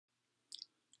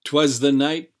'Twas the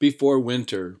night before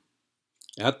winter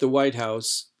at the White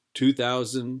House,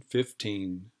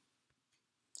 2015.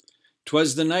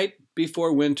 'Twas the night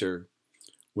before winter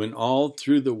when all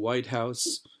through the White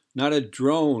House not a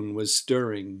drone was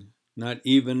stirring, not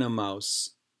even a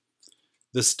mouse.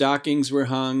 The stockings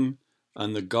were hung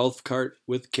on the golf cart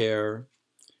with care,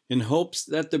 in hopes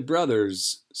that the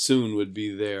brothers soon would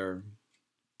be there.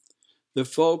 The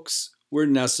folks were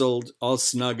nestled all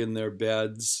snug in their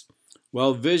beds,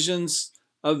 while visions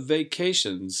of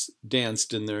vacations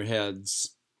danced in their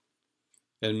heads.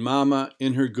 And Mama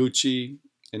in her Gucci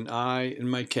and I in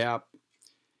my cap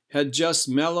had just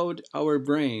mellowed our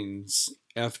brains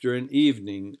after an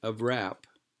evening of rap.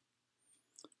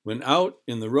 When out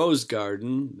in the rose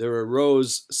garden there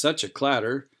arose such a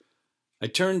clatter, I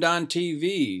turned on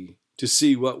TV to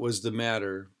see what was the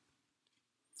matter.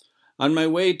 On my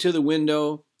way to the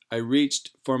window, I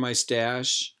reached for my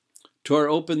stash, tore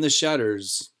open the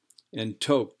shutters, and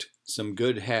toked some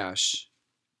good hash.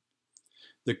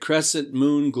 The crescent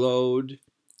moon glowed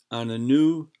on a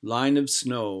new line of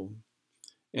snow,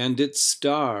 and its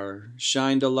star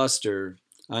shined a luster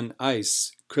on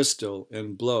ice, crystal,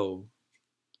 and blow.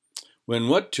 When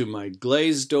what to my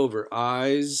glazed-over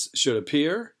eyes should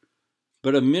appear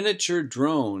but a miniature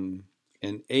drone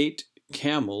and 8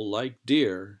 camel-like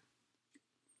deer,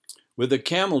 with a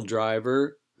camel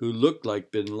driver who looked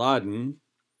like Bin Laden,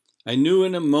 I knew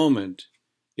in a moment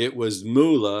it was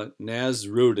Mullah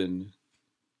Nasruddin.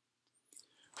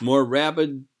 More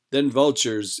rabid than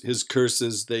vultures his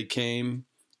curses they came,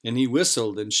 and he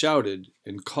whistled and shouted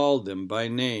and called them by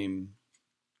name.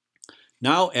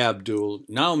 Now Abdul,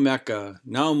 now Mecca,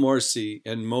 now Morsi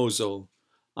and Mosul,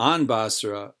 on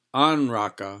Basra, on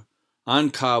Raqqa, on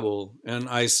Kabul and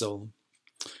ISIL.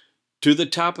 To the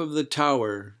top of the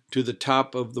tower, to the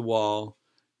top of the wall,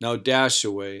 now dash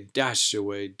away, dash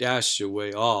away, dash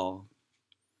away all.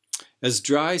 As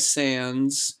dry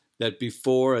sands that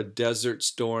before a desert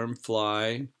storm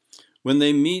fly, when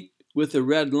they meet with a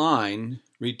red line,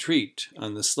 retreat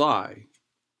on the sly.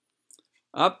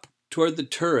 Up toward the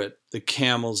turret the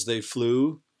camels they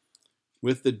flew,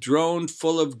 with the drone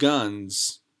full of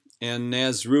guns, and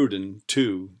Nasruddin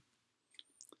too.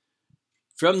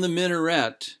 From the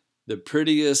minaret, the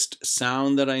prettiest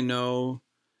sound that I know,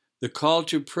 the call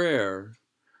to prayer,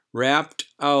 rapped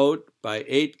out by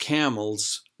 8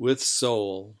 camels with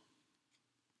soul.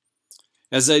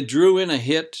 As I drew in a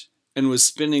hit and was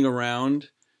spinning around,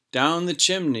 down the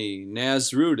chimney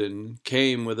Nasruddin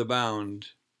came with a bound.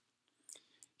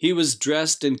 He was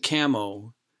dressed in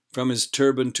camo from his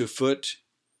turban to foot,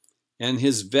 and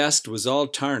his vest was all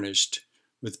tarnished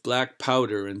with black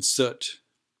powder and soot.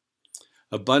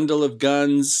 A bundle of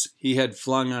guns he had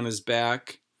flung on his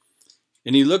back,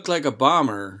 and he looked like a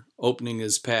bomber opening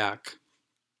his pack.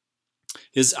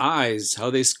 His eyes,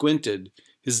 how they squinted,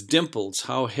 his dimples,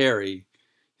 how hairy.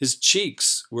 His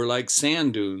cheeks were like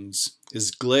sand dunes,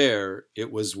 his glare,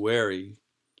 it was wary.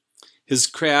 His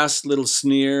crass little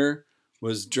sneer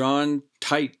was drawn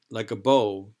tight like a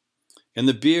bow, and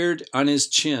the beard on his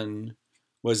chin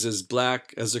was as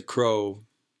black as a crow.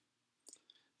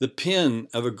 The pin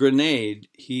of a grenade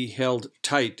he held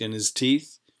tight in his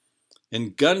teeth,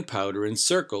 and gunpowder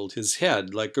encircled his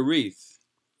head like a wreath.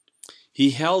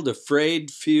 He held a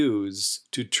frayed fuse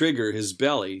to trigger his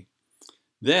belly.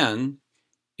 Then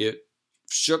it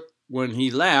shook when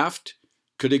he laughed,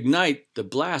 could ignite the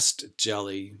blast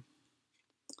jelly.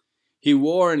 He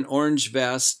wore an orange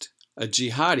vest, a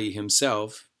jihadi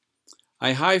himself.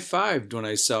 I high-fived when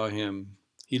I saw him.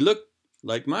 He looked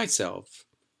like myself.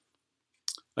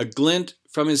 A glint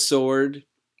from his sword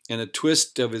and a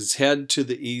twist of his head to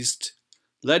the east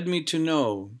led me to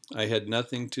know I had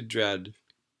nothing to dread.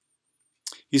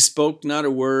 He spoke not a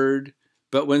word,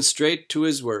 but went straight to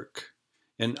his work,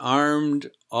 and armed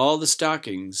all the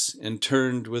stockings and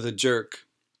turned with a jerk.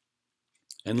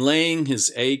 And laying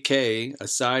his AK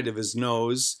aside of his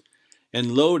nose,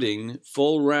 and loading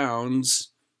full rounds,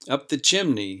 up the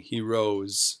chimney he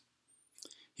rose.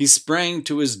 He sprang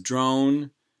to his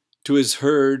drone, to his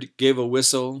herd gave a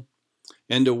whistle,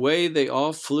 and away they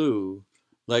all flew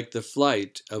like the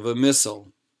flight of a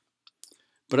missile.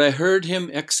 But I heard him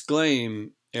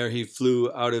exclaim ere he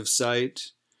flew out of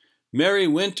sight, "Merry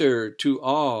winter to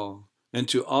all, and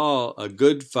to all a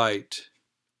good fight."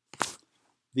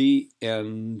 The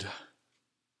end.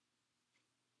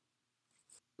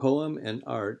 Poem and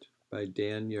art by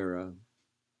Dan Yura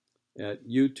at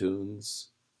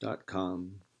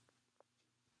utunes.com.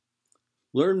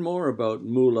 Learn more about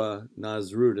Mullah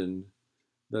Nasruddin,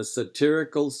 the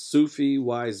satirical Sufi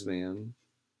wise man,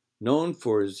 known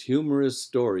for his humorous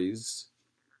stories,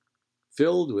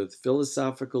 filled with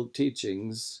philosophical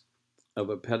teachings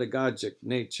of a pedagogic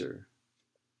nature.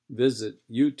 Visit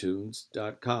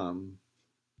utunes.com.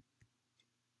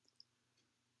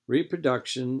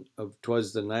 Reproduction of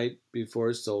 "'Twas the Night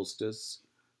Before Solstice"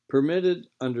 permitted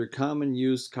under common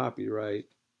use copyright,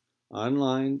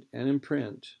 online and in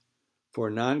print, for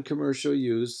non-commercial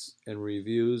use and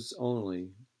reviews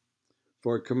only.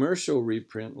 For commercial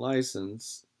reprint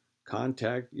license,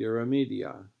 contact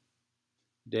Euromedia.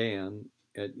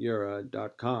 Dan@eura.com.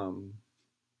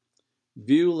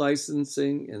 View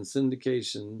licensing and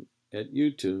syndication at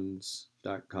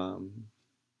utunes.com.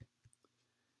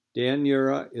 Dan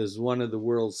Eura is one of the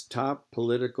world's top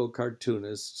political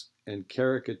cartoonists and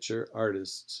caricature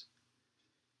artists.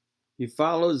 He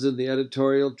follows in the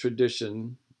editorial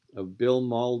tradition of Bill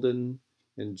Malden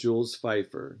and Jules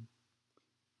Feiffer.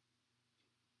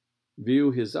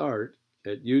 View his art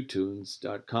at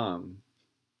utunes.com.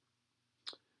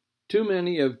 Too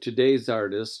many of today's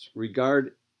artists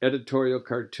regard editorial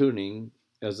cartooning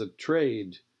as a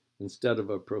trade instead of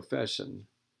a profession.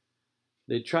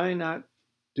 They try not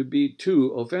to be too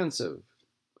offensive.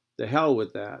 The hell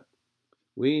with that.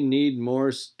 We need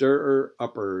more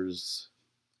stirrer-uppers.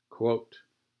 Quote,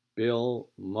 Bill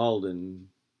Malden.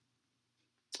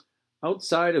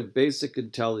 Outside of basic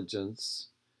intelligence,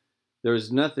 there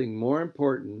is nothing more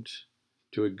important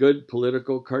to a good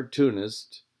political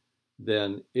cartoonist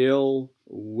than ill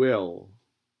will.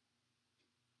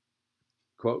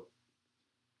 Quote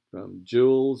from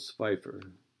Jules Feiffer.